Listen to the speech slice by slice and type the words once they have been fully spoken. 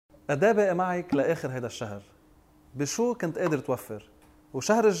أداة باقي معك لآخر هيدا الشهر؟ بشو كنت قادر توفر؟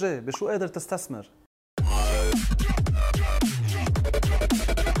 وشهر الجاي بشو قادر تستثمر؟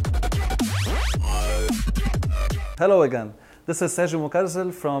 Hello again. This is Sergio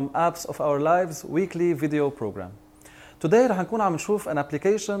Mukarzel from Apps of Our Lives weekly video program. Today رح نكون عم نشوف an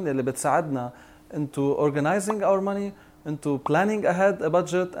application اللي بتساعدنا into organizing our money, into planning ahead a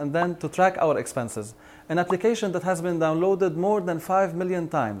budget, and then to track our expenses. An application that has been downloaded more than 5 million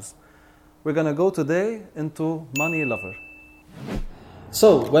times. We're going to go today into Money Lover.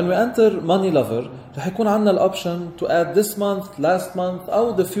 So, when we enter Money Lover, رح يكون عندنا الأوبشن to add this month, last month,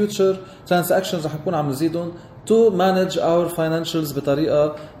 أو the future transactions رح يكون عم نزيدهم to manage our financials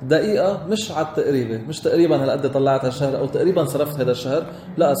بطريقة دقيقة، مش على التقريبة، مش تقريبا هالقد طلعت هالشهر أو تقريبا صرفت هذا الشهر،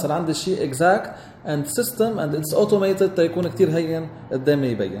 لا صار عندي شيء exact and system and it's automated تيكون كتير هين قدامي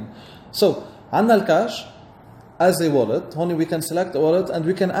يبين. So, عندنا الكاش as a wallet. هون we can select a wallet and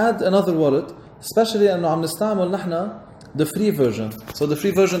we can add another wallet, especially أنه عم نستعمل نحن the free version. So the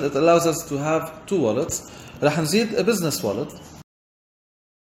free version, it allows us to have two wallets. رح نزيد a business wallet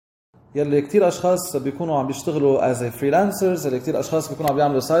يلي كتير أشخاص بيكونوا عم بيشتغلوا as a freelancers، يلي كتير أشخاص بيكونوا عم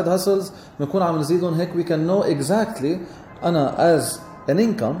بيعملوا side hustles، بنكون عم نزيدهم هيك we can know exactly أنا as an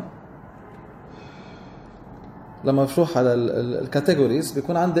income. لما بشوف على الكاتيجوريز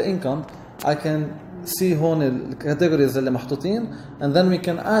بيكون عندي income، I can see هون الكاتيجوريز اللي محطوطين and then we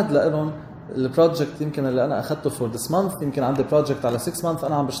can add لهم البروجكت يمكن اللي أنا أخذته for this month، يمكن عندي بروجكت على 6 months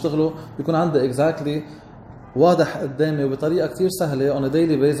أنا عم بشتغله، بيكون عندي exactly واضح قدامي وبطريقة كتير سهلة on a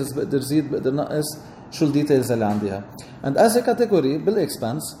daily basis بقدر زيد بقدر نقص شو الديتيلز اللي عنديها. and as a category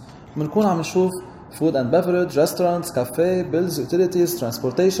بالexpense بنكون عم نشوف food and beverage, restaurants, cafe, bills, utilities,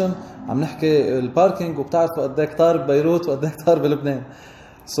 transportation، عم نحكي الباركينج وبتعرفوا قد ايه كتار ببيروت وقد ايه كتار بلبنان.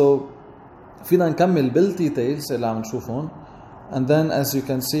 so فينا نكمل بالديتيلز اللي عم نشوفهم and then as you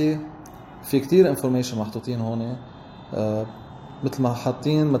can see في كتير information محطوطين هون مثل ما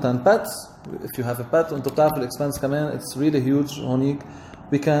حاطين مثلا pets if you have a pet وانتو بتعرفوا الاكسبنس كمان it's really huge هونيك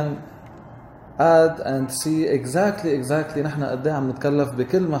we can add and see exactly نحن قد ايه عم نتكلف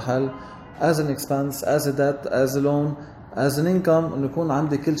بكل محل as an expense, as a debt, as a loan, as an income، انه يكون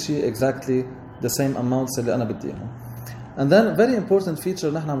عندي كل شيء exactly the same amounts اللي انا بدي اياهم. and then very important feature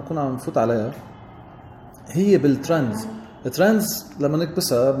نحن عم نكون عم نفوت عليها هي بالترندز. الترندز لما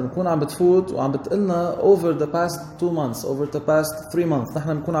نكبسها بنكون عم بتفوت وعم بتقلنا over the past 2 months, over the past 3 months.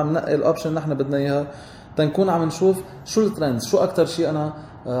 نحن بنكون عم ننقي الاوبشن نحن بدنا اياها تنكون عم نشوف شو الترندز، شو اكتر شيء انا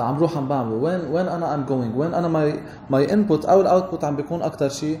عم روح عم بعمله، when انا I'm going، when انا my input او الاوتبوت عم بيكون اكتر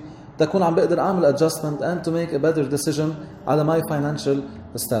شيء تكون عم بقدر اعمل adjustment and to make a better decision على my financial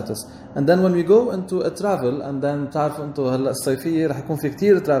status. and then when we go into a travel and then بتعرفوا انتوا هلا الصيفيه رح يكون في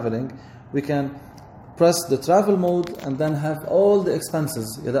كتير traveling، we can press the travel mode and then have all the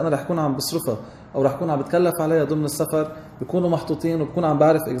expenses يلي أنا رح أكون عم بصرفها أو رح أكون عم بتكلف عليها ضمن السفر بيكونوا محطوطين وبكون عم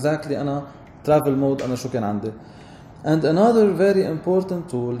بعرف exactly أنا travel mode أنا شو كان عندي. and another very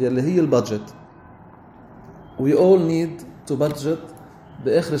important tool يلي هي البادجت. we all need to budget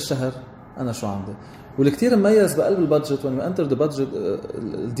بآخر الشهر أنا شو عندي، واللي كتير مميز بقلب البادجت when we enter the budget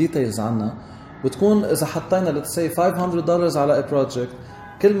الديتيلز عنا بتكون إذا حطينا let's say $500 على a project،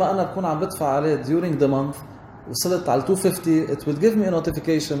 كل ما أنا بكون عم بدفع عليه during the month وصلت على 250 it will give me a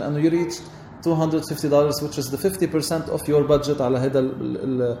notification أنه you reached $250 which is the 50% of your budget على هذا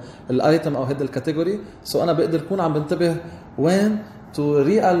الايتم أو هذا الكاتيجوري. so أنا بقدر أكون عم بنتبه when to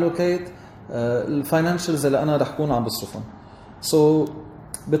reallocate الفاينانشلز اللي أنا رح أكون عم بصرفهم. so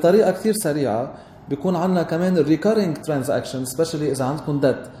بطريقة كثير سريعة بيكون عنا كمان recurring transactions especially إذا عندكم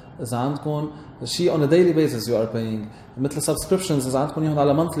debt، إذا عندكم شيء on a daily basis you are paying مثل subscriptions، إذا عندكم يهون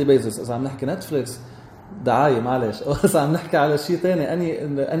على monthly basis، إذا عم نحكي نتفليكس دعاية معلش، أو إذا عم نحكي على شيء تاني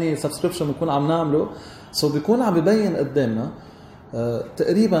أني subscription بنكون عم نعمله so بيكون عم ببين قدامنا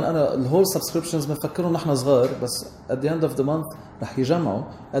تقريبا أنا الهول subscriptions بنفكرهم نحن صغار بس at the end of the month رح يجمعوا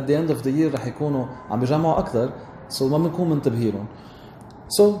at the end of the year رح يكونوا عم بيجمعوا أكثر so ما بنكون منتبهينهم.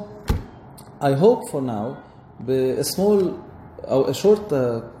 so I hope for now ب small أو a short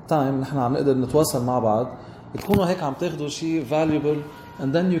time نحن عم نقدر نتواصل مع بعض تكونوا هيك عم تاخدوا شيء valuable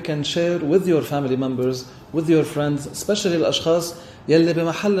and then you can share with your family members, with your friends, especially الأشخاص يلي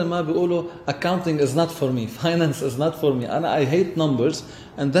بمحل ما بيقولوا accounting is not for me, finance is not for me، أنا I hate numbers.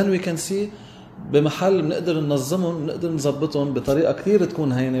 and then we can see بمحل بنقدر ننظمهم بنقدر نظبطهم بطريقة كتير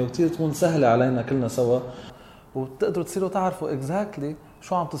تكون هينة وكتير تكون سهلة علينا كلنا سوا، وبتقدروا تصيروا تعرفوا exactly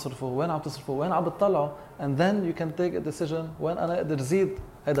شو عم تصرفوا، وين عم تصرفوا، وين عم بتطلعوا and then you can take a decision وين أنا أقدر زيد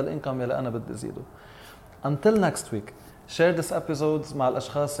هذا الانكم يلي أنا بدي زيده. until next week share this episodes مع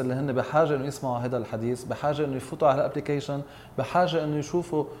الأشخاص اللي هن بحاجة إنه يسمعوا هذا الحديث، بحاجة إنه يفوتوا على الابليكيشن، بحاجة إنه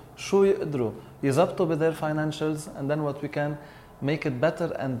يشوفوا شو يقدروا يزبطوا ب their financials, and then what we can make it better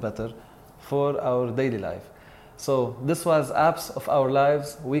and better for our daily life. So this was Apps of Our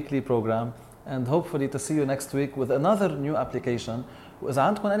Lives weekly program, and hopefully to see you next week with another new application. وإذا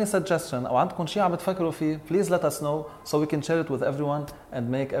عندكم any suggestion أو عندكم شيء عم بتفكروا فيه, please let us know so we can share it with everyone and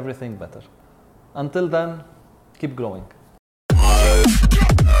make everything better. Until then, keep growing.